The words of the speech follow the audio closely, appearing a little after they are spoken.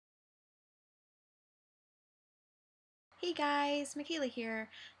Hey guys, Mikayla here.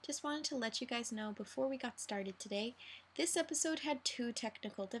 Just wanted to let you guys know before we got started today, this episode had two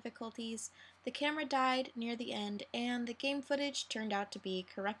technical difficulties. The camera died near the end and the game footage turned out to be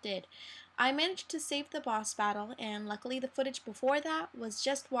corrupted. I managed to save the boss battle and luckily the footage before that was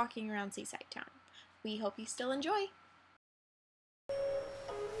just walking around Seaside Town. We hope you still enjoy.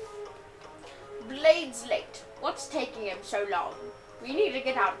 Blade's late. What's taking him so long? We need to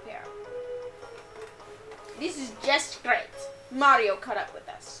get out of here. This is just great. Mario caught up with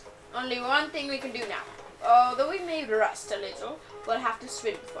us. Only one thing we can do now. Although we may rust a little, we'll have to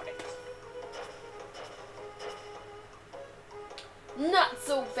swim for it. Not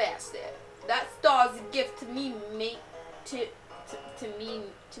so fast there. That star's a gift to me, mate. To me,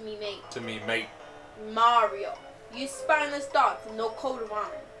 mate. To me, mate. Mario, you spineless dogs and no coat of armor.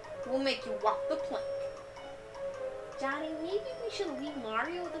 We'll make you walk the plank. Johnny, maybe we should leave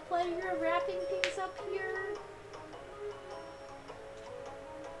Mario the pleasure of wrapping things up here.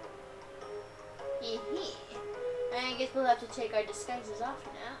 I guess we'll have to take our disguises off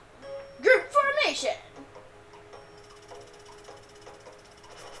now. Group formation!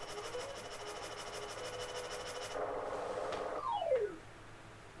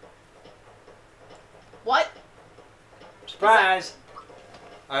 What? Surprise!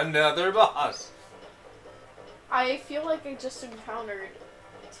 Another boss. I feel like I just encountered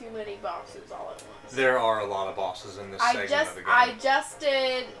too many bosses all at once. There are a lot of bosses in this segment of the game. I just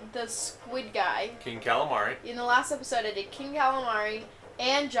did the squid guy. King Calamari. In the last episode, I did King Calamari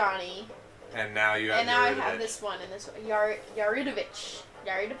and Johnny. And now you have And now Yaridovich. I have this one and this one. Yaridovich.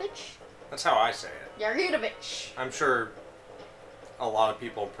 Yaridovich? That's how I say it. Yaridovich. I'm sure a lot of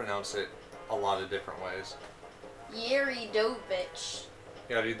people pronounce it a lot of different ways. Yaridovich.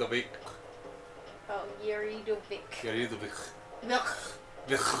 Yaridovich. Oh, Yaridovich. Yaridovich.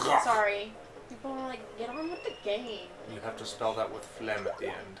 Sorry. People are like, get on with the game. You have to spell that with phlegm at the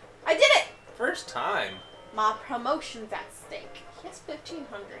end. I did it! First time. My promotion's at stake. Yes,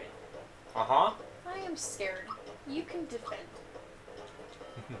 1,500. Uh-huh. I am scared. You can defend.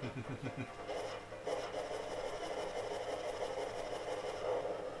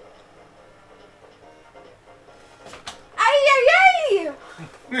 Ay, ay, ay!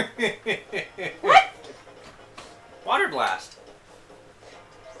 What? Water blast.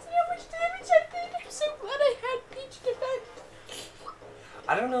 See how much damage I did? I'm so glad I had Peach defend.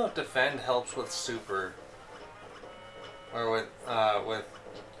 I don't know if defend helps with super. Or with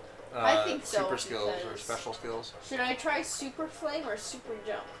I think so, super skills or because- special skills. Should I try Super Flame or Super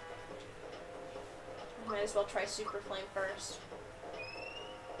Jump? I might as well try Super Flame first.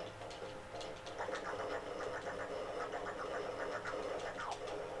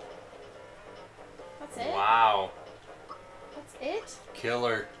 That's it? Wow. That's it?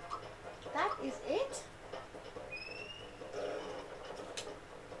 Killer. That is it?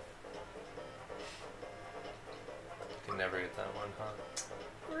 Can never get that one, huh?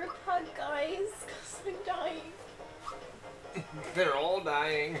 Group hug, guys, because I'm dying. They're all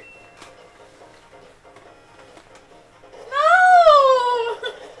dying. No!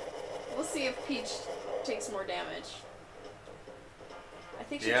 We'll see if Peach takes more damage. I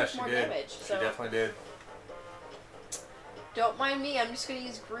think she took more damage. So She definitely did. don't mind me. I'm just gonna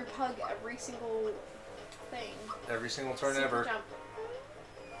use group hug every single thing. Every single turn Super ever. Jump.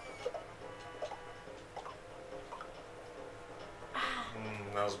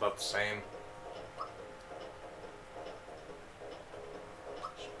 That was about the same.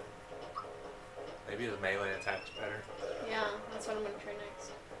 Maybe his melee attack's better. Yeah, that's what I'm gonna try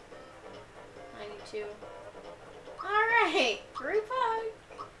next. 92. Alright, group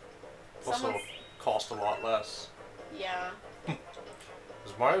hug. Also, Someone's- cost a lot less. Yeah.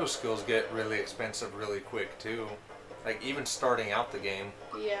 Because Mario's skills get really expensive really quick too. Like even starting out the game.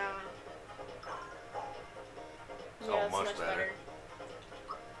 Yeah. It's Yeah, all it's much much better. better.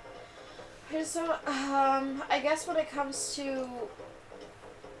 Okay, so, I guess when it comes to...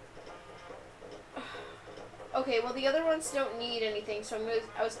 Okay, well the other ones don't need anything, so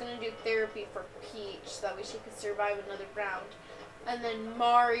I was gonna do therapy for Peach, so that way she could survive another round. And then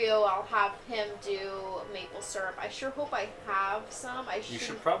Mario, I'll have him do maple syrup. I sure hope I have some. You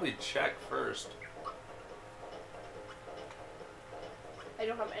should probably check first. I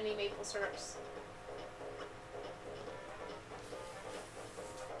don't have any maple syrups.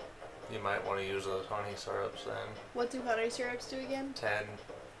 You might want to use those honey syrups then. What do honey syrups do again? 10.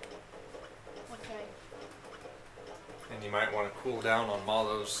 Okay. And you might want to cool down on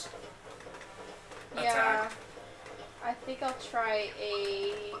Malo's Yeah. attack. I think I'll try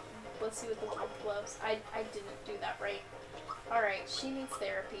a... Let's see what the wolf gloves... I didn't do that right. Alright, she needs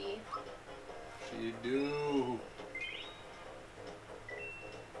therapy. You do.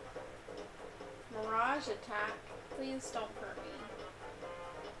 Mirage attack. Please don't hurt me.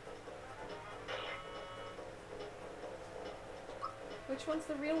 Which one's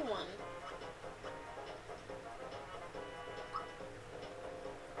the real one?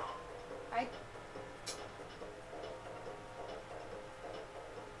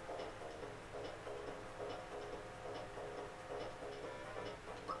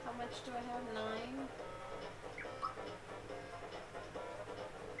 How much do I have? 9?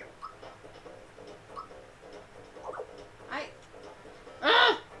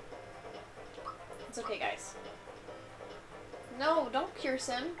 It's okay, guys. No, don't pierce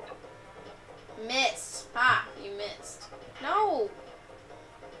him. Missed. Ha! You missed. No!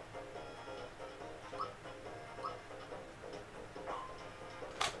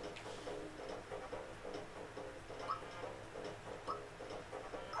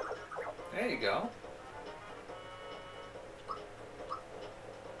 There you go.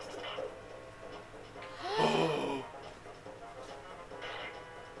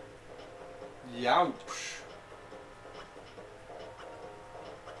 Youch.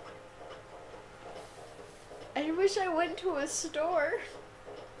 I wish I went to a store.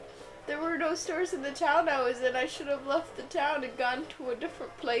 There were no stores in the town I was in. I should have left the town and gone to a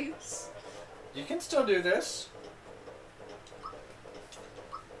different place. You can still do this.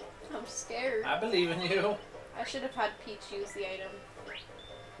 I'm scared. I believe in you. I should have had Peach use the item.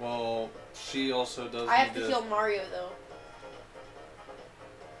 Well, she also does. I have to heal Mario though.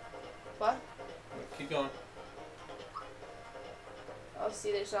 What? Keep going. Oh,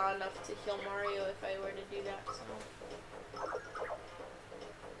 see, there's not enough to heal Mario if I were to do that, so.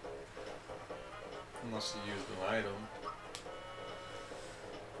 Unless you used an item.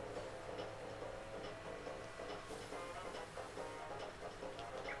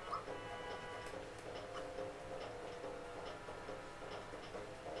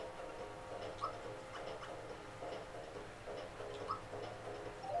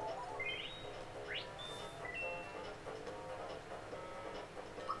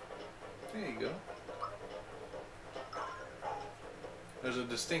 There you go. There's a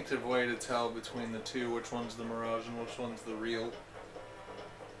distinctive way to tell between the two which one's the Mirage and which one's the real.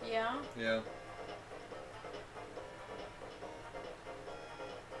 Yeah? Yeah.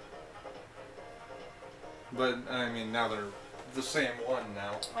 But, I mean, now they're the same one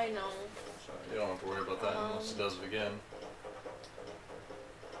now. I know. So you don't have to worry about that unless it does it again.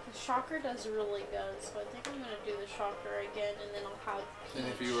 The Shocker does really good, so I think I'm going to do the Shocker again, and then I'll have Peach. And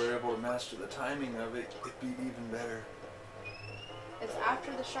if you were able to master the timing of it, it'd be even better. It's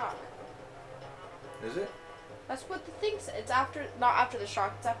after the shock. Is it? That's what the thing said. It's after, not after the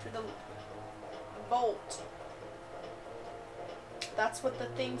shock, it's after the bolt. That's what the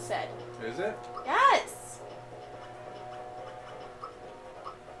thing said. Is it? Yes!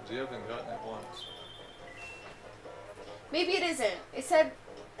 Because you haven't gotten it once. Maybe it isn't. It said,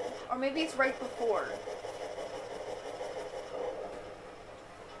 or maybe it's right before.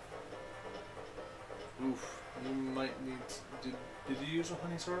 Oof. You might need... Did you use a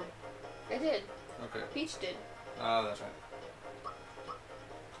honey syrup? I did. Okay. Peach did. Ah, that's right.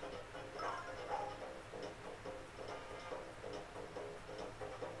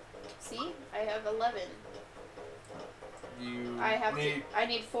 See? I have 11. You I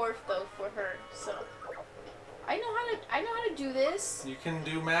need 4 though for her, so. I know how to do this. You can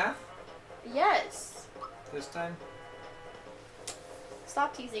do math Yes. this time?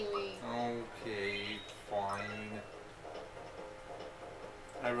 Stop teasing me. Okay, fine.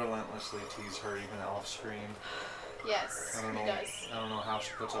 I relentlessly tease her even off screen. Yes, I don't know. he does. I don't know how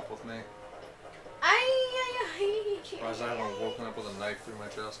she puts up with me. Whereas I haven't woken up with a knife through my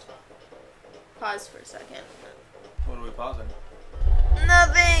chest. Pause for a second. What are we pausing?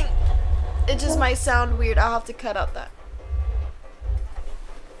 Nothing. It just might sound weird. I'll have to cut out that.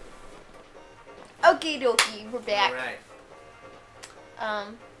 Okay, dokie, we're back.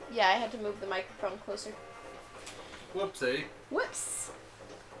 Alright. Yeah, I had to move the microphone closer. Whoopsie. Whoops.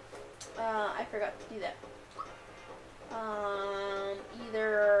 I forgot to do that.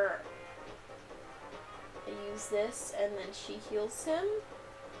 Either I use this and then she heals him,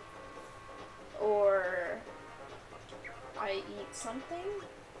 or I eat something.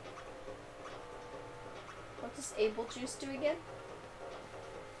 What does Able Juice do again?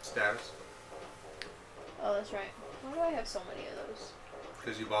 Status. Oh, that's right. Why do I have so many of those?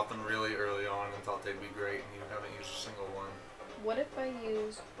 Because you bought them really early on and thought they'd be great and you haven't used a single one. What if I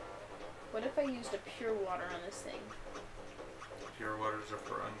used a pure water on this thing? Pure waters are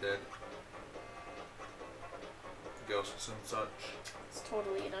for undead. Ghosts and such. It's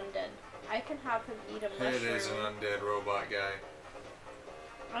totally an undead. I can have him eat a mushroom. It is an undead robot guy.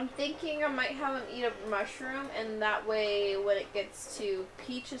 I'm thinking I might have him eat a mushroom, and that way when it gets to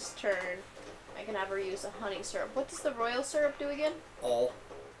Peach's turn, I can have her use a honey syrup. What does the royal syrup do again? All.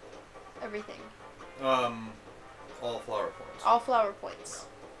 Everything. All flower points. All flower points.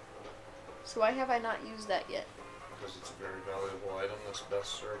 So why have I not used that yet? Because it's a very valuable item that's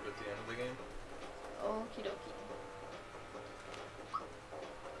best served at the end of the game. Okie dokie.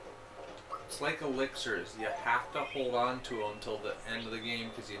 It's like elixirs. You have to hold on to them until the end of the game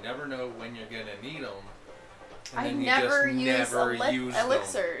because you never know when you're going to need them. And I then never you use just never use them.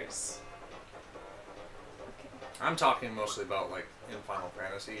 elixirs. Okay. I'm talking mostly about like in Final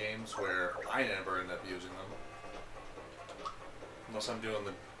Fantasy games where I never end up using them. Unless I'm doing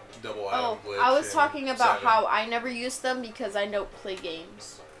the double item glitch. I was talking about 7. how I never use them because I don't play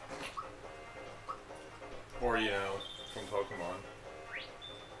games. Or, you know, from Pokemon.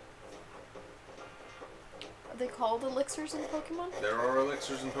 Are they called elixirs in Pokemon? There are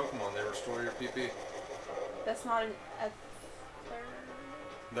elixirs in Pokemon. They restore your PP. That's not an ether.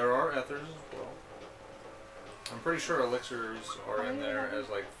 There are ethers as well. I'm pretty sure elixirs are in there as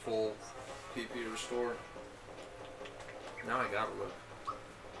like full PP restore. Now I gotta look.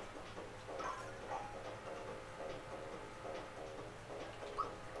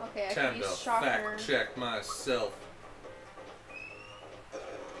 Okay, I Time can to use shocker. fact check myself.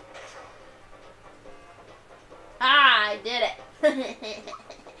 Ah, I did it.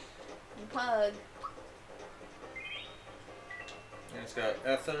 Pug. And it's got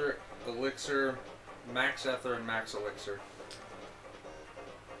ether, elixir, max ether, and max elixir.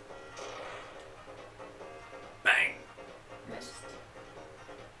 Bang! Missed.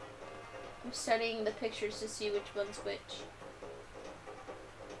 I'm studying the pictures to see which one's which.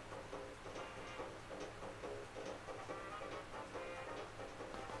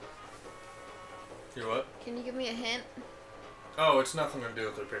 You what? Can you give me a hint? Oh, it's nothing to do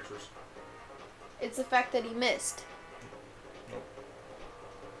with their pictures. It's the fact that he missed. Nope.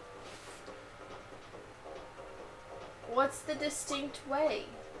 What's the distinct way?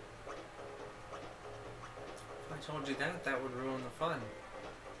 If I told you that, that would ruin the fun.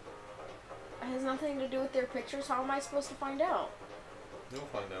 It has nothing to do with their pictures. How am I supposed to find out? You'll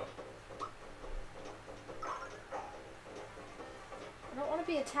find out. I don't want to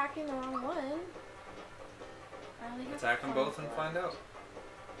be attacking the wrong one. I only have Attack to them find both and one. find out.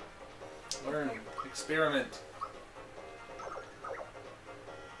 Learn. Experiment.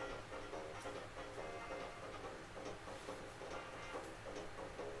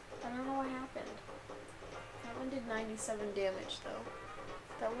 I don't know what happened. That one did 97 damage though.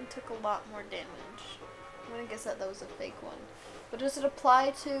 That one took a lot more damage. I'm gonna guess that was a fake one. But does it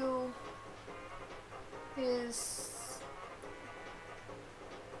apply to his...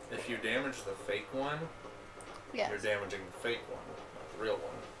 If you damage the fake one, Yes. you're damaging the fake one, not the real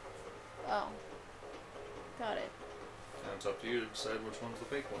one. Oh. Got it. And it's up to you to decide which one's the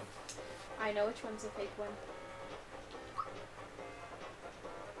fake one. I know which one's the fake one.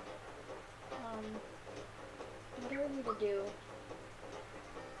 What do I need to do?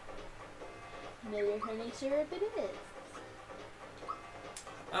 Another honey syrup it is.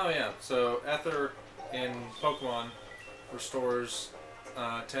 Oh yeah, so Ether in Pokemon restores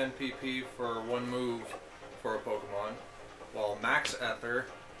 10 PP for one move for a Pokemon, while Max Ether,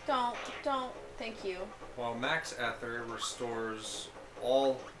 Don't. Thank you. Restores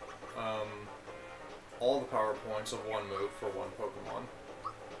all the power points of one move for one Pokemon,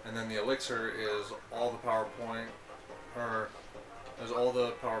 and then the Elixir is all the power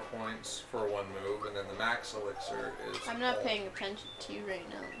points for one move, and then the Max Elixir is. I'm not paying attention to you right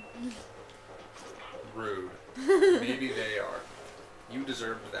now. Rude. Maybe they are. You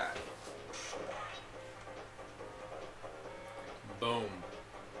deserved that. Boom.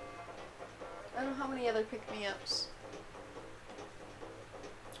 I don't know how many other pick-me-ups.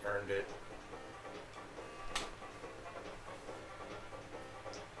 Earned it.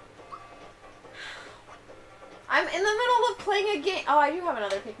 I'm in the middle of playing a game. Oh, I do have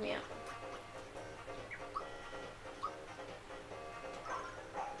another pick-me-up.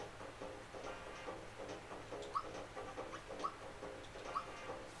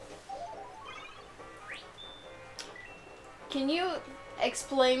 Can you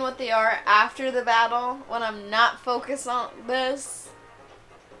explain what they are after the battle when I'm not focused on this?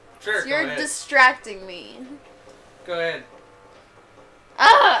 Sure, You're go ahead. distracting me. Go ahead.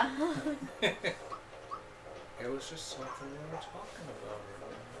 Ah! It was just something we were talking about.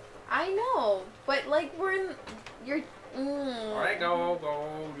 I know, but like we're in. You're. Alright, go,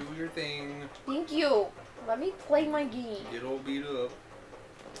 do your thing. Thank you. Let me play my game. Get all beat up.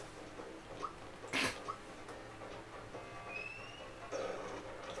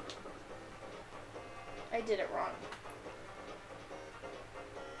 I did it wrong.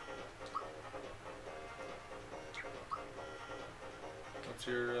 What's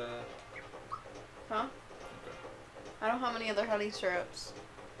your, Huh? Okay. I don't have any other honey syrups.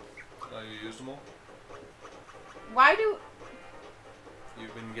 Oh, you used them all? Why do...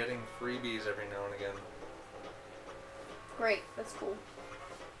 You've been getting freebies every now and again. Great, that's cool.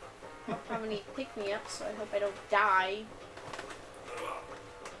 I don't have any pick-me-ups, so I hope I don't die.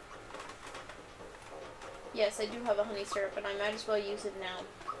 Yes, I do have a honey syrup, and I might as well use it now.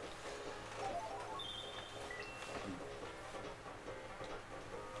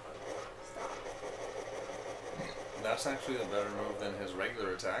 That's actually a better move than his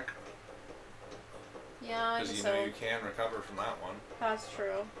regular attack. Yeah, I Because guess you know so. you can recover from that one. That's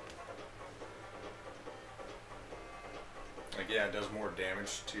true. Like, yeah, it does more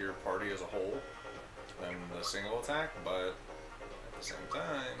damage to your party as a whole than the single attack, but at the same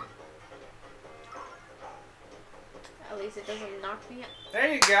time... At least it doesn't knock me out.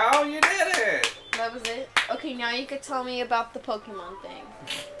 There you go, you did it! That was it? Okay, now you could tell me about the Pokemon thing.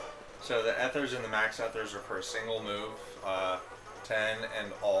 So the ethers and the max ethers are for a single move, 10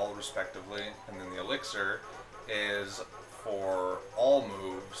 and all respectively, and then the elixir is for all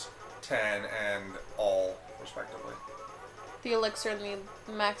moves, 10 and all respectively. The elixir and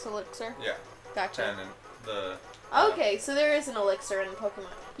the max elixir? Yeah, Gotcha. 10 and the... Okay, so there is an elixir in Pokemon.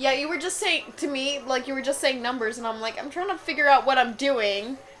 Yeah, you were just saying, to me, like, you were just saying numbers, and I'm like, I'm trying to figure out what I'm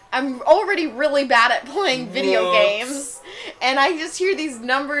doing. I'm already really bad at playing video games, and I just hear these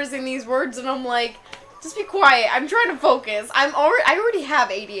numbers and these words, and I'm like, just be quiet. I'm trying to focus. I already have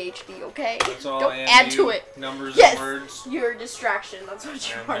ADHD, okay? That's all Don't I am add to to you. it. Numbers Yes, and words. you're a distraction. That's what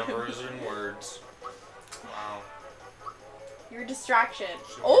you And are. numbers and words. Wow. You're a distraction.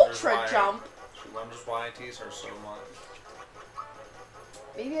 She wonders Ultra why- jump. She wonders why I tease her so much.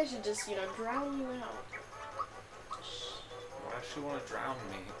 Maybe I should just, drown you out. Why does she want to drown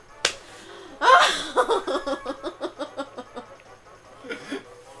me?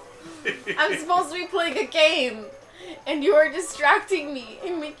 I'm supposed to be playing a game, and you are distracting me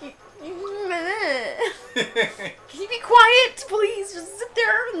and making. Can you be quiet, please? Just sit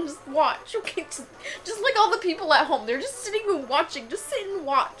there and just watch, okay? Just like all the people at home, they're just sitting and watching. Just sit and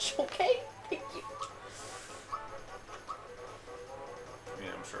watch, okay? Thank you.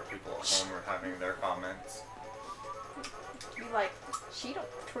 Yeah, I'm sure people at home are having their comments. Be like, she don't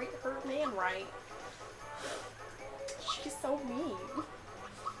treat her man right. She's so mean.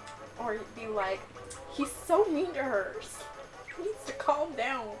 Or be like, he's so mean to her. He needs to calm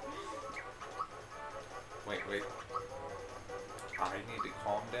down. Wait. I need to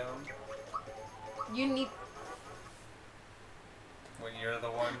calm down? You need. When you're the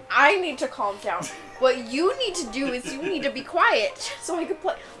one? I need to calm down. What you need to do is you need to be quiet so I can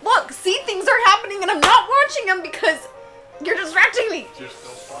play. Look, see, things are happening and I'm not watching them because you're distracting me. You're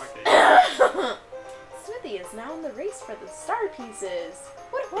still talking. Smithy is now in the race for the star pieces.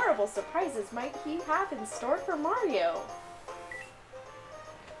 What horrible surprises might he have in store for Mario?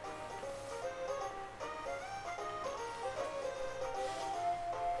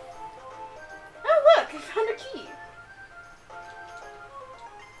 Oh look, I found a key.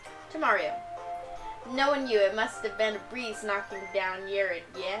 To Mario. Knowing you, it must have been a breeze knocking down Yarid,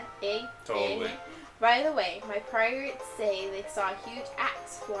 yeah? Totally. By the way, my pirates say they saw a huge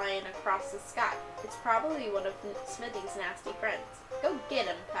axe flying across the sky. It's probably one of Smithy's nasty friends. Go get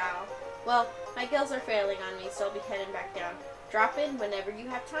him, pal. Well, my gills are failing on me, so I'll be heading back down. Drop in whenever you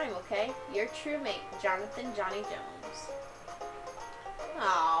have time, okay? Your true mate, Jonathan Johnny Jones.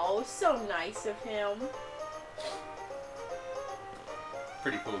 Oh, so nice of him.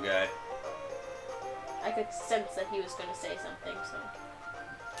 Pretty cool guy. I could sense that he was going to say something, so...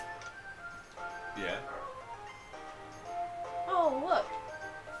 Yeah. Oh, look.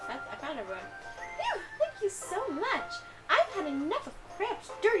 I found everyone. Phew, thank you so much. I've had enough of cramped,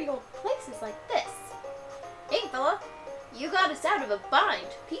 dirty old places like this. Hey, fella. You got us out of a bind.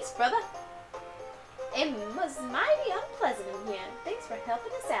 Peace, brother. It was mighty unpleasant in here. Thanks for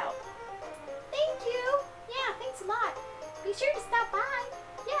helping us out. Thank you. Yeah, thanks a lot. Be sure to stop by.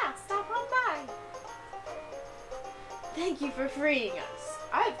 Yeah, stop on by. Thank you for freeing us.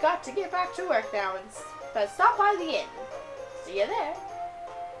 I've got to get back to work now, but stop by the inn. See you there.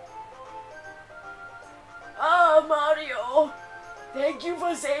 Ah, Mario. Thank you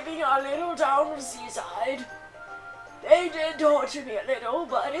for saving our little town of Seaside. They did torture me a little,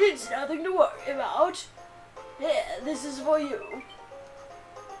 but it's nothing to worry about. Yeah, this is for you.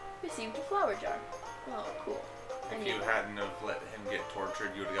 Received a flower jar. Oh, cool. If you hadn't have let him get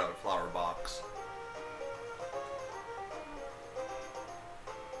tortured, you would have got a flower box.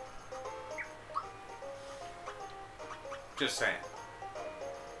 Just saying.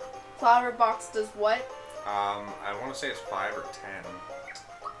 Flower box does what? I want to say it's 5 or 10.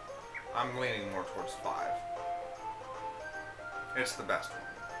 I'm leaning more towards 5. It's the best one.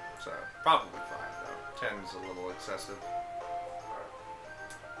 So, probably 5 though. 10's a little excessive.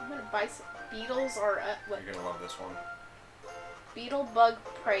 I'm gonna buy some. Beetles are at what? You're gonna love this one. Beetle bug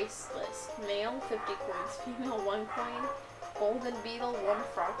price list. Male 50 coins, female 1 coin, golden beetle 1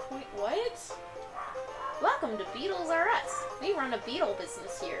 frog point. What? Welcome to Beetles R Us. We run a beetle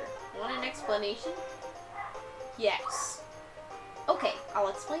business here. Want an explanation? Yes. Okay, I'll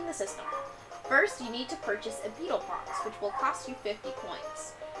explain the system. First, you need to purchase a beetle box, which will cost you 50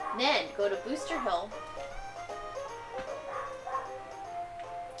 coins. Then, go to Booster Hill.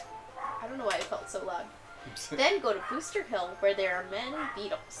 I don't know why it felt so loud. Then go to Booster Hill, where there are many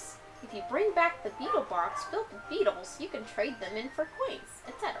beetles. If you bring back the beetle box filled with beetles, you can trade them in for coins,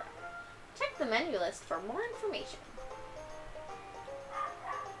 etc. Check the menu list for more information.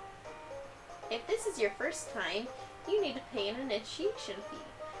 If this is your first time, you need to pay an initiation fee.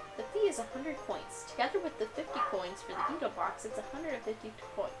 The fee is 100 coins. Together with the 50 coins for the beetle box, it's 150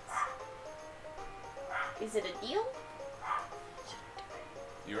 coins. Is it a deal?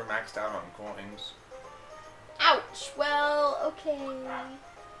 You were maxed out on coins. Ouch! Well, okay.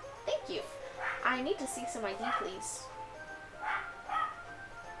 Thank you. I need to see some ID, please.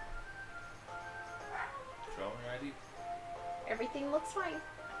 Show me your ID. Everything looks fine.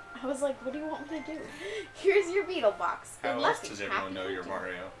 I was like, what do you want me to do? Here's your beetle box. How Good else luck does and everyone happy know you're hunting.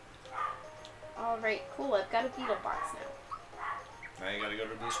 Mario? Alright, cool. I've got a beetle box now. Now you gotta go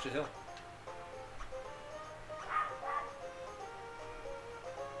to Booster Hill.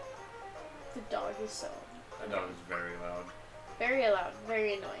 The dog is so That dog is very loud. very loud,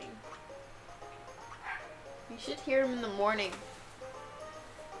 very annoying. You should hear him in the morning.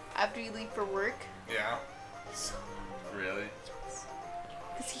 After you leave for work. Yeah. He's so loud. Really?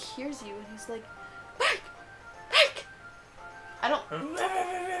 Because he hears you and he's like, bark! Bark! I don't...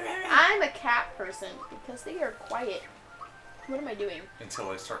 I'm a cat person because they are quiet. What am I doing? Until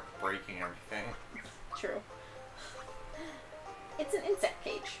they start breaking everything. True. It's an insect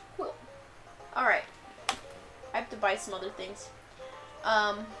cage. Cool. Alright. I have to buy some other things.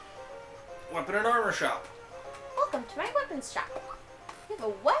 Weapon and armor shop. Welcome to my weapons shop. You have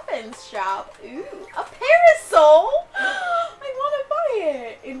a weapons shop. Ooh, a parasol! I want to buy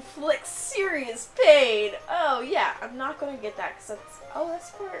it. Inflicts serious pain. Oh, yeah. I'm not going to get that because that's... Oh, that's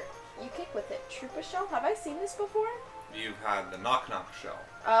for... You kick with it. Trooper shell? Have I seen this before? You've had the knock knock shell.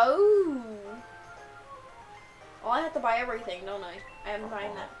 Oh. Well, I have to buy everything, don't I? I am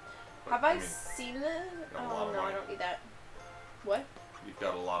buying that. Have I seen the... Oh, no, I don't need that. What? You've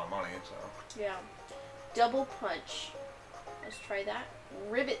got a lot of money, so... Yeah. Double punch. Let's try that.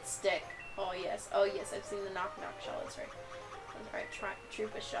 Rivet stick. Oh, yes. Oh, yes, I've seen the knock knock shell. That's right. That's right.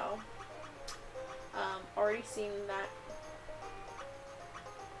 Trooper shell. Already seen that.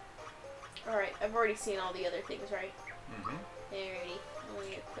 Alright, I've already seen all the other things, right? Mm-hmm. Alrighty. I'm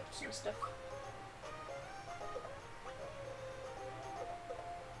gonna equip some stuff.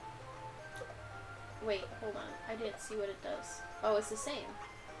 Wait, hold on. I didn't see what it does. Oh, it's the same.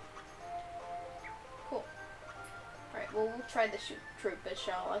 Cool. Alright, well, we'll try the Troopa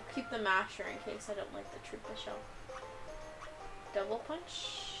shell. I'll keep the masher in case I don't like the Troopa shell. Double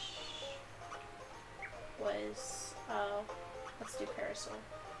punch was... let's do parasol.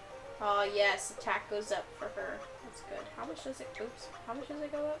 Oh, yes, attack goes up for her. That's good. How much does it... Oops. How much does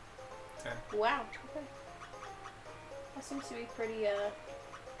it go up? 10. Wow. Okay. That seems to be pretty,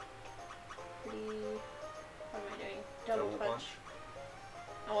 pretty... What am I doing? Double punch.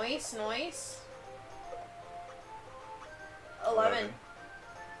 Nice, nice. 11.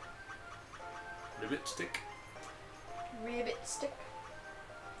 Rivet stick. Rivet stick.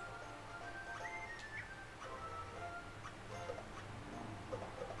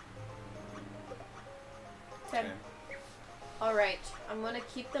 Okay. Alright, I'm gonna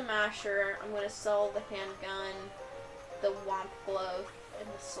keep the masher, I'm gonna sell the handgun, the womp glove, and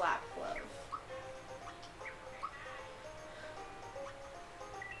the slap glove.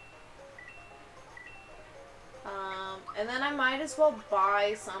 And then I might as well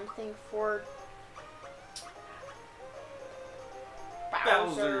buy something for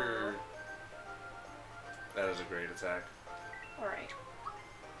Bowser. That is a great attack. Alright.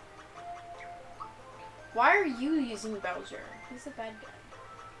 Why are you using Bowser? He's a bad guy.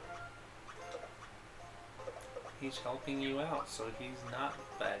 He's helping you out, so he's not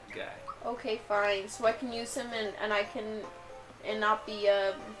a bad guy. Okay, fine. So I can use him and I can... And not be,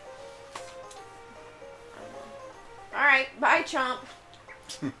 Alright, bye, chomp.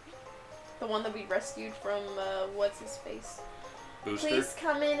 The one that we rescued from, what's his face? Booster? Please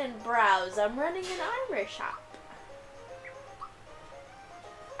come in and browse. I'm running an armor shop.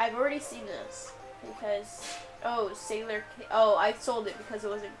 I've already seen this. Because, oh, oh, I sold it because it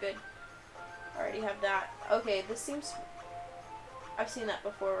wasn't good. I already have that. Okay, this seems, I've seen that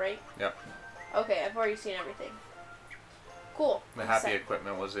before, right? Yep. Okay, I've already seen everything. Cool. The happy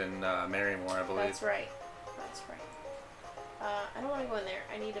equipment was in Marymore, I believe. That's right. That's right. I don't want to go in there.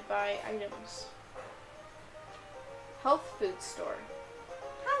 I need to buy items. Health food store.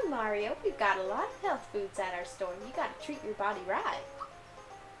 Hi, Mario. We've got a lot of health foods at our store. You gotta treat your body right.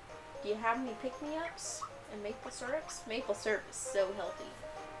 Do you have any pick-me-ups and maple syrups? Maple syrup is so healthy.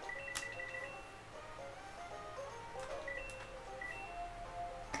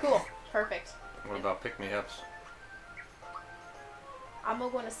 Cool. Perfect. What about pick-me-ups? I'm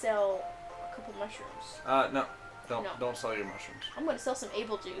going to sell a couple mushrooms. No. Don't sell your mushrooms. I'm going to sell some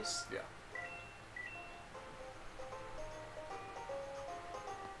Able juice. Yeah.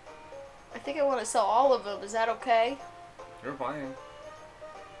 I think I want to sell all of them. Is that okay? You're fine.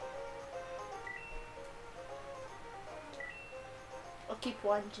 I'll keep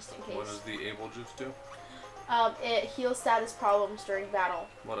one just in case. What does the Able Juice do? It heals status problems during battle.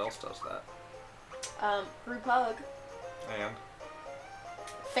 What else does that? Group hug. And?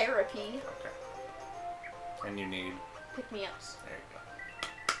 Therapy. Okay. And you need? Pick-me-ups. There you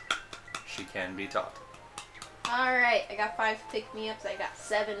go. She can be taught. Alright, I got 5 pick-me-ups. I got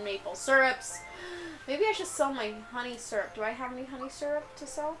 7 maple syrups. Maybe I should sell my honey syrup. Do I have any honey syrup to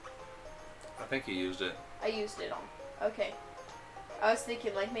sell? I think you used it. I used it all. Okay. I was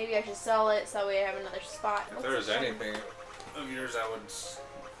thinking, like, maybe I should sell it so that way I have another spot. If there's anything of yours, if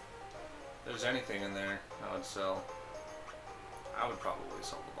there's anything in there, I would sell. I would probably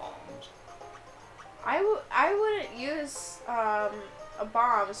sell the bombs. I wouldn't use a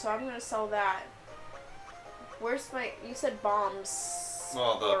bomb, so I'm gonna sell that. Where's my? You said bombs.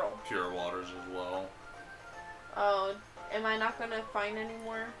 Well, the plural. pure waters as well. Oh, am I not gonna find any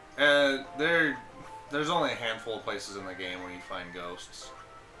more? There's only a handful of places in the game where you find ghosts.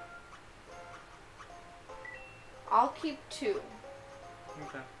 I'll keep 2.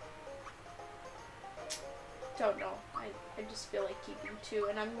 Okay. Don't know. I just feel like keeping 2,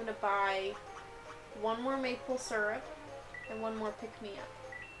 and I'm gonna buy 1 more maple syrup and 1 more pick-me-up.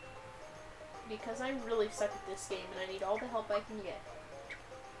 Because I really suck at this game and I need all the help I can get.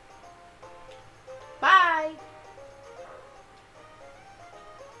 Bye!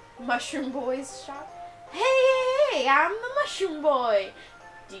 Mushroom Boy's shop. Hey, I'm the Mushroom Boy!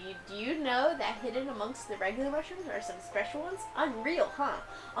 Do you know that hidden amongst the regular mushrooms are some special ones? Unreal, huh?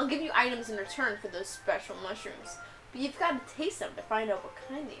 I'll give you items in return for those special mushrooms. But you've got to taste them to find out what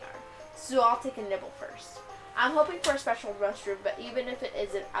kind they are. So I'll take a nibble first. I'm hoping for a special mushroom, but even if it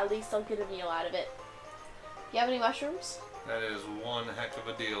isn't, at least I'll get a meal out of it. You have any mushrooms? That is one heck of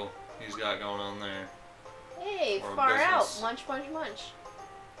a deal he's got going on there. Hey, Or far out. business. Munch, munch, munch.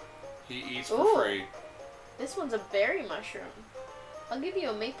 He eats for Ooh. free. This one's a berry mushroom. I'll give you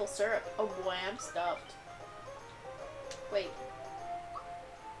a maple syrup. Oh boy, I'm stuffed. Wait.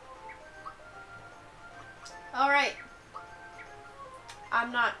 Alright.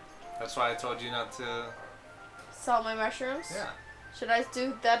 I'm not That's why I told you not to. sell my mushrooms. Yeah. Should I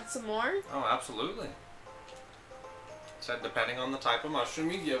do that some more? Oh, absolutely. Said depending on the type of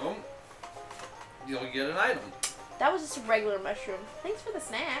mushroom you give them, you'll get an item. That was just a regular mushroom. Thanks for the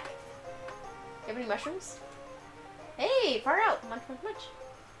snack. You have any mushrooms? Hey, far out. Munch, munch, munch.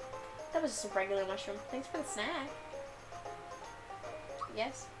 That was just a regular mushroom. Thanks for the snack.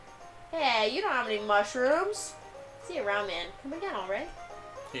 Yes? Hey, you don't have any mushrooms. See you around, man. Come again, alright?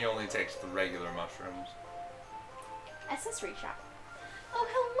 He only takes the regular mushrooms. Accessory shop. Oh,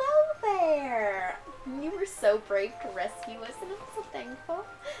 hello there! You were so brave to rescue us, and I'm so thankful.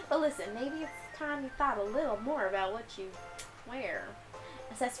 But listen, maybe it's time you thought a little more about what you wear.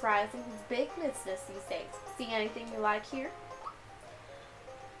 Accessorizing is big business these days. See anything you like here?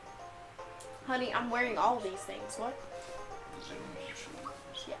 Honey, I'm wearing all these things. What? Zoom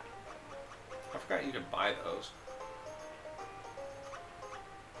shoes. Yeah. I forgot you could buy those.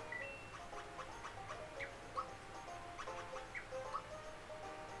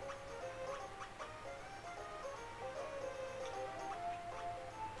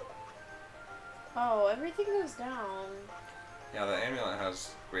 Oh, everything goes down. Yeah, the amulet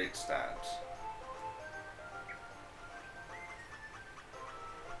has great stats.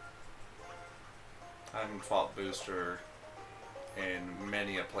 I haven't fought Booster in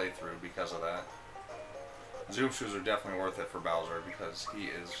many a playthrough because of that. Zoom shoes are definitely worth it for Bowser because he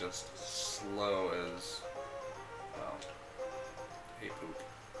is just slow as, well, a poop.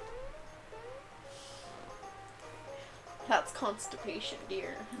 That's constipation,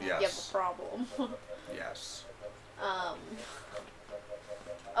 dear. Yes. You have a problem. Yes.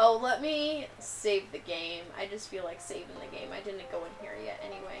 Oh, let me save the game. I just feel like saving the game. I didn't go in here yet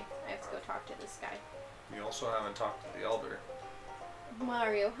anyway. I have to go talk to this guy. You also haven't talked to the elder.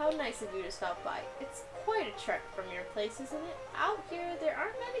 Mario, how nice of you to stop by. It's quite a trek from your place, isn't it? Out here, there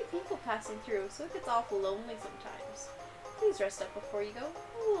aren't many people passing through, so it gets awful lonely sometimes. Please rest up before you go.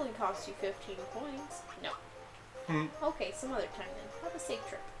 It will only cost you 15 coins. No. Okay, some other time then. Have a safe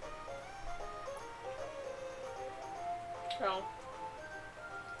trip. Oh.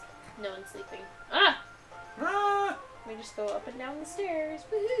 No one's sleeping. Ah! Ah! We just go up and down the stairs.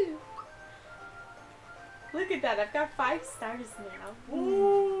 Woohoo! Look at that, I've got 5 stars now.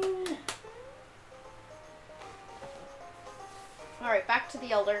 Woo! Alright, back to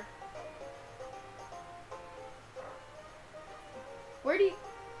the elder. Where do you...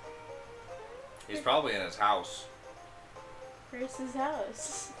 He's probably in his house. Where's his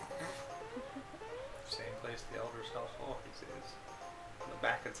house? Same place the elder's house always is. In the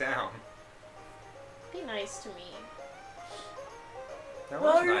back of town. Be nice to me. That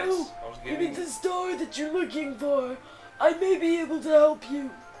was Mario, nice. I was if giving... it's the star that you're looking for, I may be able to help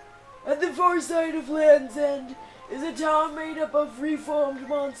you. At the far side of Land's End is a town made up of reformed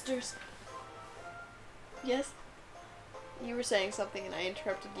monsters. Yes? You were saying something and I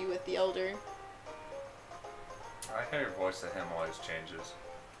interrupted you with the elder. I like how your voice to him always changes.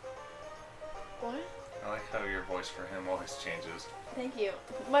 What? I like how your voice for him always changes. Thank you.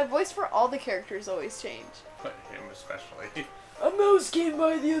 My voice for all the characters always change. But him especially. A mouse came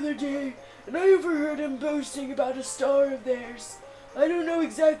by the other day, and I overheard him boasting about a star of theirs. I don't know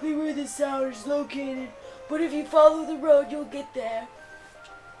exactly where this tower is located, but if you follow the road, you'll get there.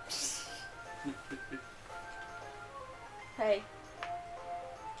 Hey.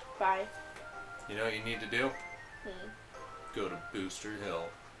 Bye. You know what you need to do? Hmm. Go to Booster Hill.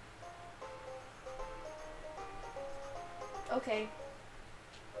 Okay.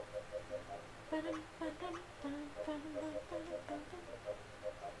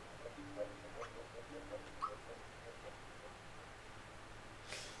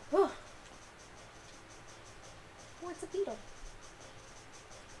 Oh. What's a beetle?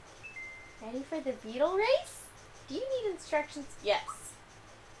 Ready for the beetle race? Do you need instructions? Yes.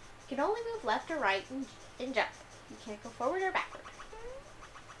 You can only move left or right and jump. You can't go forward or backward.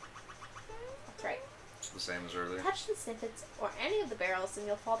 That's right. It's the same as earlier. Touch the snippets or any of the barrels and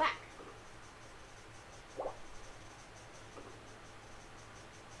you'll fall back.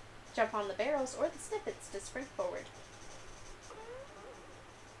 Jump on the barrels or the snippets to sprint forward.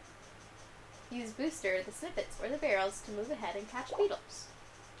 Use booster, the snippets, or the barrels to move ahead and catch beetles.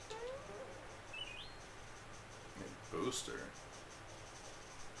 Booster?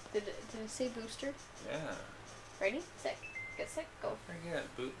 Did it say booster? Yeah. Ready? Set. Get set. Go. I forget.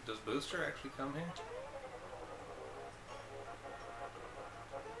 Does Booster actually come here?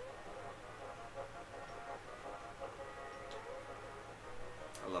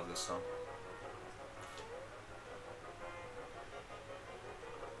 I love this song.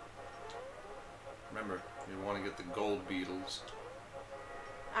 Remember, you want to get the gold beetles.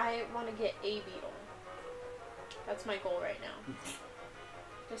 I want to get a beetle. That's my goal right now.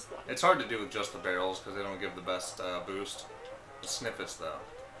 Just one. It's hard to do with just the barrels because they don't give the best boost. The snippets, though.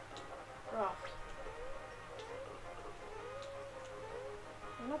 Oh.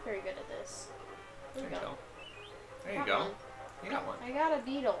 I'm not very good at this. There There you we go. go. There you Got go. one. You got one. I got a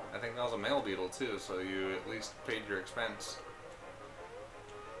beetle. I think that was a male beetle too, so you at least paid your expense.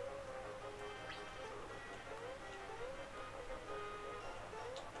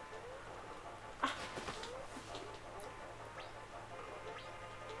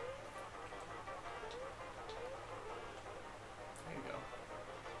 There you go.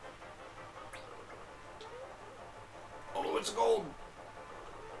 Oh, it's gold!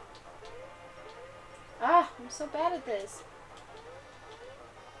 Ah, I'm so bad at this.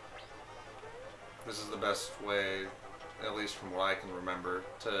 This is the best way, at least from what I can remember,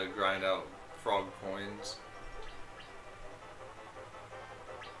 to grind out frog coins.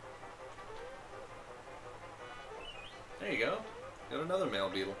 There you go. Got another male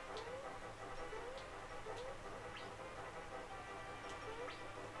beetle.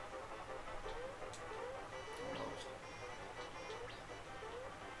 Almost.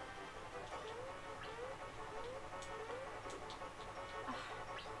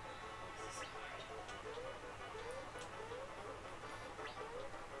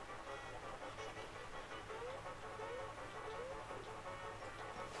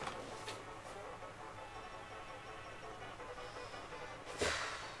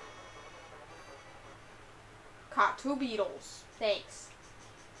 Caught 2 beetles. Thanks.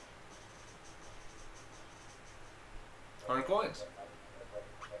 100 coins.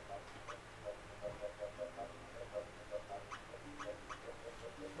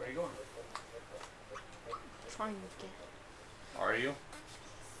 Where are you going? Trying again. Are you?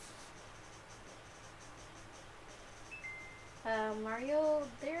 Mario,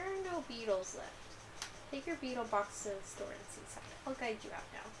 there are no beetles left. Take your beetle box to the store in Seaside. I'll guide you out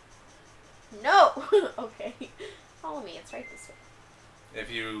now. No! Okay. Follow me, it's right this way. If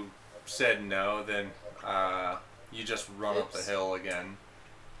you said no, then you just run up the Oops. hill again,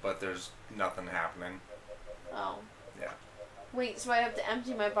 but there's nothing happening. Oh. Yeah. Wait, so I have to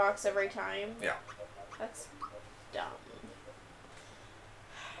empty my box every time? Yeah. That's dumb.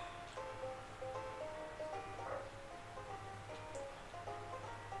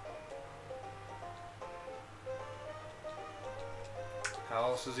 How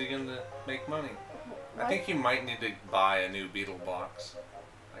else is he going to make money? What? I think you might need to buy a new beetle box.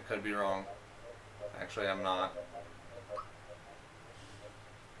 I could be wrong. Actually, I'm not.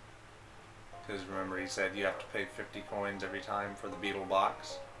 Because remember, he said you have to pay 50 coins every time for the beetle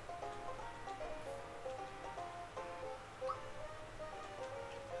box.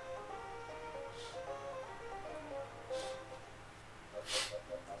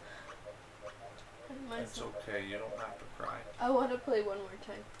 It's okay, you don't have to cry. I want to play one more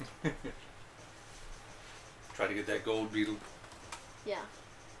time. Try to get that gold beetle. Yeah.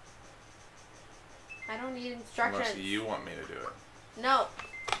 I don't need instructions. Unless you want me to do it. No.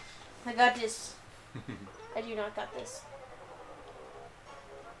 I got this. I do not got this.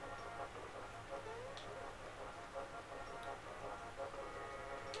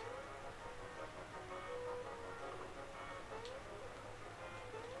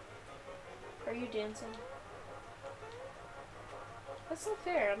 Are you dancing? That's not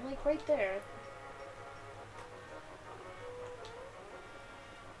fair. I'm like right there.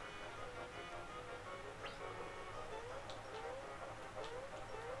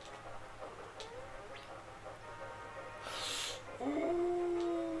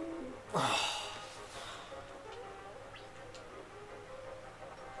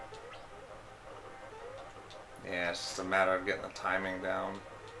 Yeah, it's just a matter of getting the timing down.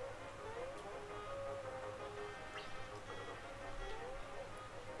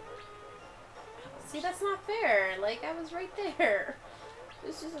 See, that's not fair. Like, I was right there.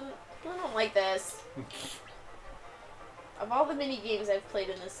 This isn't... I don't like this. Of all the mini games I've played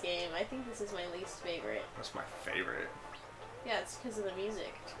in this game, I think this is my least favorite. That's my favorite. Yeah, it's because of the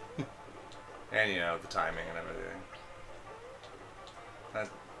music. And, you know, the timing and everything.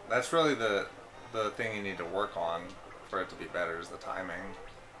 That's really the thing you need to work on for it to be better is the timing.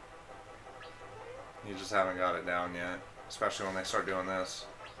 You just haven't got it down yet. Especially when they start doing this.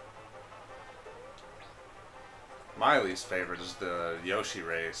 My least favorite is the Yoshi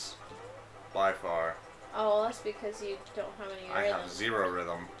race. By far. Oh, well, that's because you don't have any I rhythm. have zero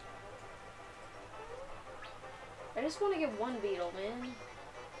rhythm. I just want to get one beetle, man.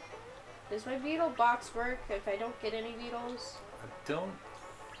 Does my beetle box work if I don't get any beetles? I don't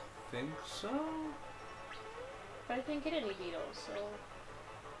think so. But I didn't get any beetles, so...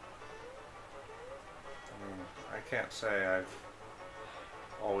 I can't say I've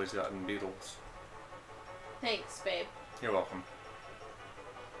always gotten beetles. Thanks, babe. You're welcome.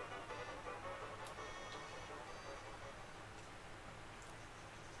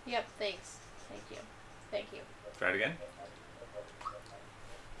 Yep, thanks. Thank you. Thank you. Try it again.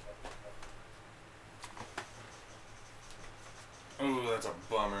 Ooh, that's a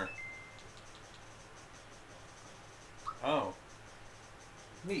bummer. Oh.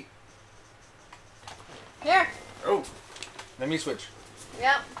 Neat. Here! Oh. Let me switch.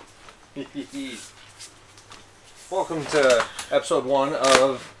 Yep. Welcome to episode 1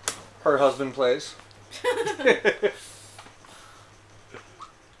 of Her Husband Plays. Do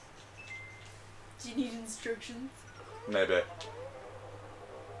you need instructions? Maybe.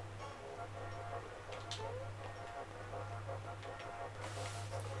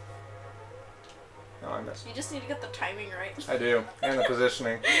 No, I missed. You just need to get the timing right. I do. And the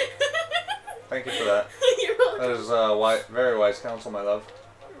positioning. Thank you for that. You're welcome. That is very wise counsel, my love.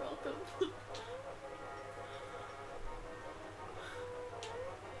 You're welcome.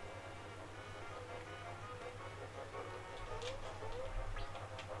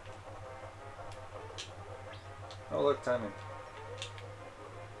 Oh, look, timing.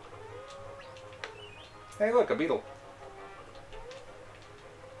 Hey, look, a beetle.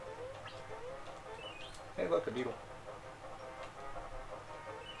 Hey, look, a beetle.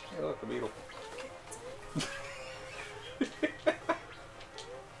 Hey, look, a beetle.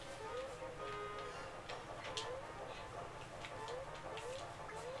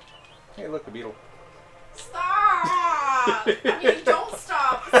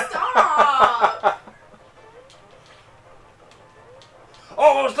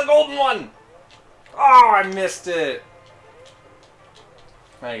 missed it.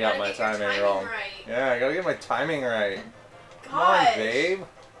 I got gotta my get your timing timing wrong. right. Yeah, I gotta get my timing right. Come Gosh. on, babe.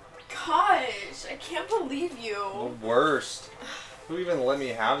 Gosh, I can't believe The you. worst. Who even let me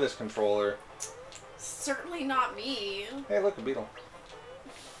have this controller? Certainly not me. Hey, look, a beetle.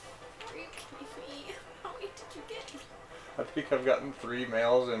 Are you kidding me? How many did you get? I think I've gotten 3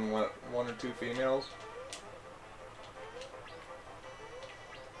 males and one or 2 females.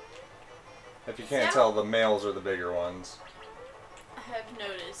 If you can't tell, the males are the bigger ones. I have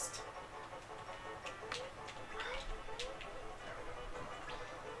noticed.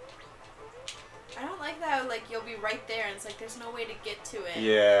 I don't like that, like, you'll be right there and it's like there's no way to get to it.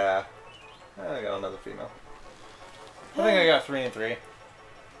 Yeah. I got another female. I think I got 3 and 3.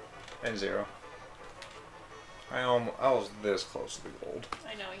 And 0. I was this close to the gold.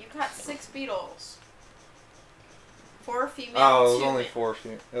 I know, you got 6 beetles. 4 female, Oh, it was 2 only male. 4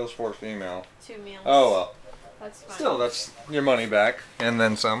 it was 4 female. 2 males. Oh well. That's fine. Still, that's your money back. And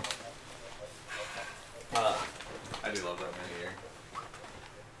then some. I do love that mini here.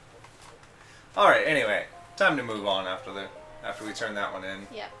 Alright, anyway. Time to move on after we turn that one in.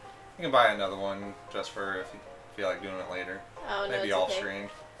 Yep. You can buy another one just for if you feel like doing it later. Oh, no, Maybe it's off okay. screen.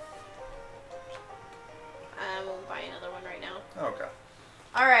 I won't buy another one right now. Okay.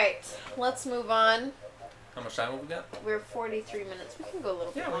 Alright, let's move on. How much time have we got? We're 43 minutes. We can go a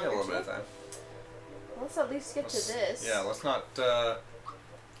little bit Yeah, we longer. got a little too. bit of time. Let's at least get to this. Yeah, let's not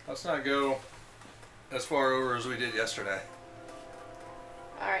go as far over as we did yesterday.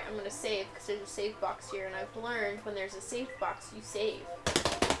 Alright, I'm gonna save because there's a save box here, and I've learned when there's a save box, you save.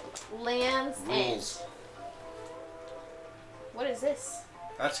 Lands Rules. End. What is this?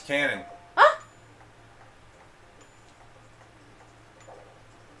 That's canon. Ah!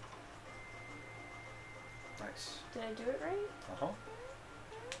 Nice. Did I do it right? Uh-huh.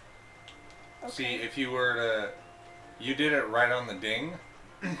 Okay. See, if you were to... You did it right on the ding,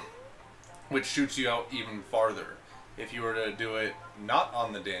 which shoots you out even farther. If you were to do it not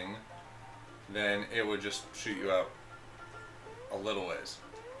on the ding, then it would just shoot you out a little ways.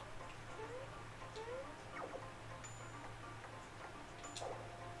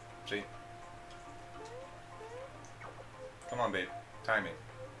 See? Come on, babe. Timing.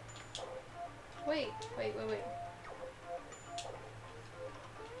 Wait.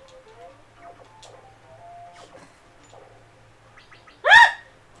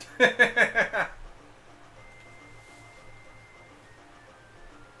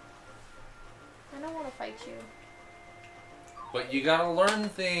 I don't want to fight you. But you gotta learn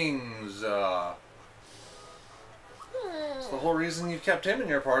things. It's the whole reason you've kept him in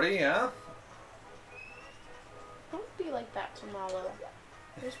your party, yeah? Don't be like that, Tamalo.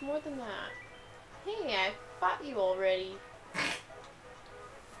 There's more than that. Hey, I fought you already. The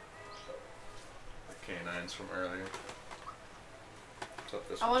canines from earlier. Except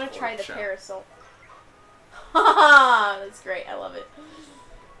this I one's want to try the shell. parasol. Haha, that's great. I love it.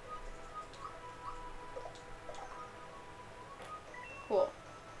 Cool.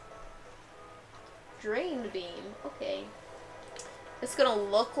 Drain beam. Okay. It's gonna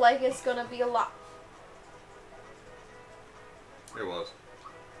look like it's gonna be a lot. It was.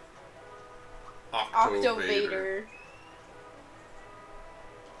 Octovator.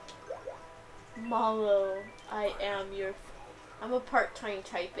 Malo, I am your... I'm a part-time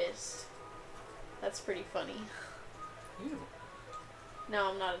typist. That's pretty funny. Ew.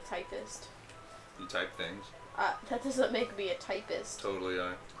 No, I'm not a typist. You type things. That doesn't make me a typist. Totally,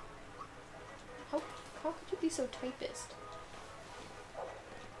 How could you be so typist?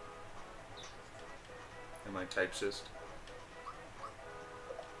 Am I typist?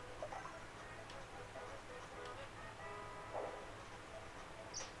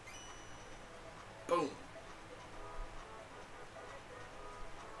 Boom.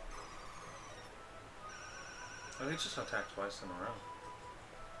 Oh, he just attacked twice in a row.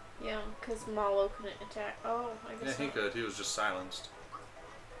 Yeah, because Malo couldn't attack. Oh, I Yeah, guess he not. could. He was just silenced.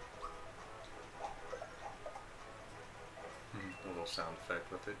 A little sound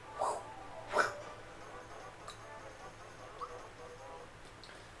effect with it.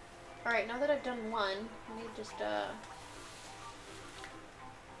 Alright, now that I've done one, let me just,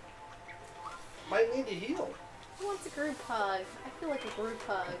 Might need to heal. Who wants a group hug? I feel like a group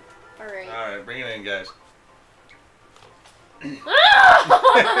hug. Alright. Alright, bring it in, guys. No,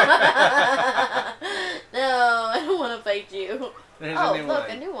 I don't want to fight you. There's Oh, a new look,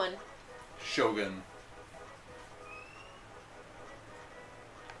 one. a new one. Shogun.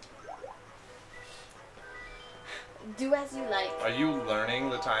 Do as you like. Are you learning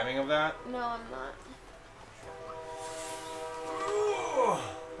the timing of that? No, I'm not.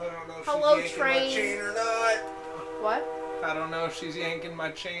 I don't know if Hello, she's yanking train. my chain or not. What? I don't know if she's yanking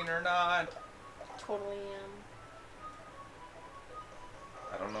my chain or not. Totally am.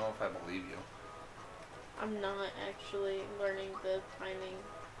 I don't know if I believe you. I'm not actually learning the timing.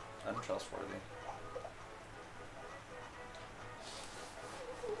 I'm trustworthy.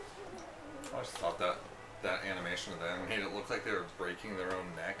 I always thought that animation of them made it look like they were breaking their own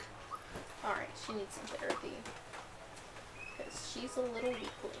neck. Alright, she needs some therapy. Because she's a little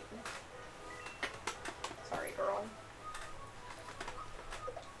weakling. Sorry, girl.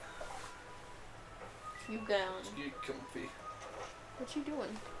 You gone. Let's get comfy. What you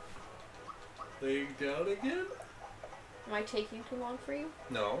doing? Laying down again? Am I taking too long for you?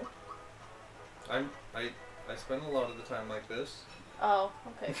 No. I spend a lot of the time like this. Oh,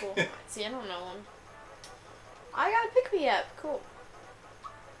 okay, cool. See, I don't know him. I got a pick-me-up. Cool.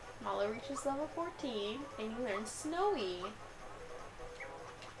 Mala reaches level 14, and you learn Snowy.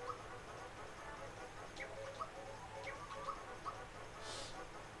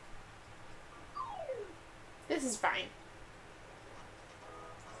 This is fine.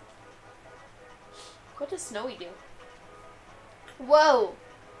 What does Snowy do? Whoa!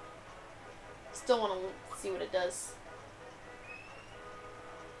 Still want to see what it does.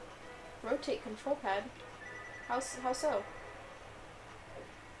 Rotate control pad? How so?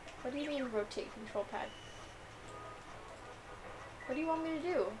 What do you mean rotate control pad? What do you want me to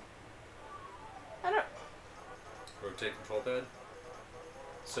do? I don't... Rotate control pad.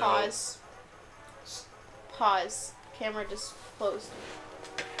 So, Pause. Pause. Camera just closed.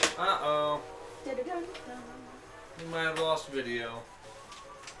 Uh-oh. We might have lost video.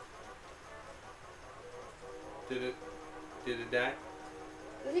 Did it die?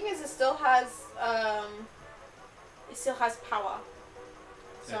 The thing is, it still has power.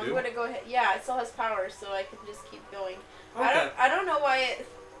 So I'm gonna go ahead. Yeah, it still has power, so I can just keep going. Okay. I don't know why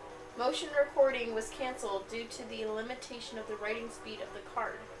motion recording was canceled due to the limitation of the writing speed of the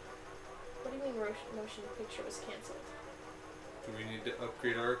card. What do you mean motion picture was canceled? Do we need to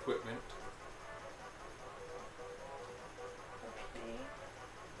upgrade our equipment? Okay.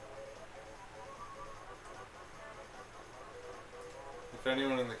 If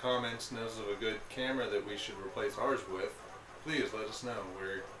anyone in the comments knows of a good camera that we should replace ours with, please let us know.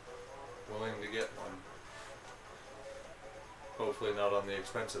 We're willing to get one. Hopefully not on the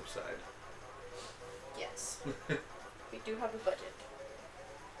expensive side. Yes. We do have a budget.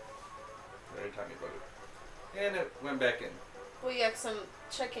 Very tiny budget. And it went back in. Well, yeah,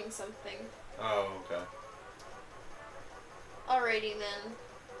 checking something. Oh, okay. Alrighty then.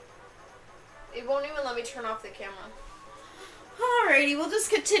 It won't even let me turn off the camera. Alrighty, we'll just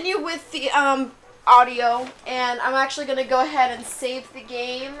continue with the audio, and I'm actually gonna go ahead and save the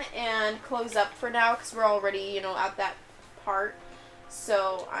game and close up for now because we're already, at that part.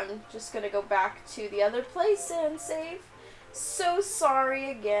 So I'm just gonna go back to the other place and save. So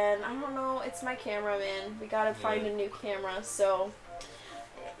sorry again. I don't know. It's my cameraman. We gotta find a new camera. So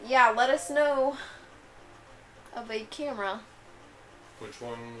yeah, let us know of a camera. Which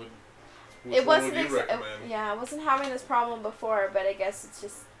one would you recommend? Yeah, I wasn't having this problem before, but I guess it's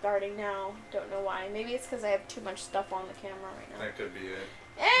just starting now. Don't know why. Maybe it's because I have too much stuff on the camera right now. That could be it.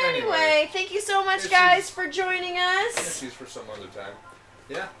 Anyway, thank you so much, guys, for joining us. Issues for some other time.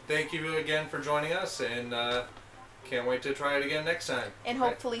 Yeah, thank you again for joining us, and can't wait to try it again next time. And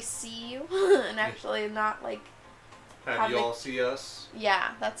hopefully see you, and actually not like... Have you all see us?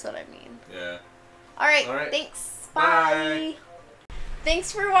 Yeah, that's what I mean. Yeah. Alright, thanks. Bye.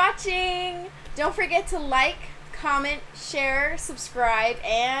 Thanks for watching. Don't forget to like, comment, share, subscribe,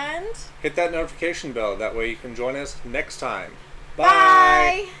 and... hit that notification bell. That way you can join us next time.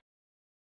 Bye.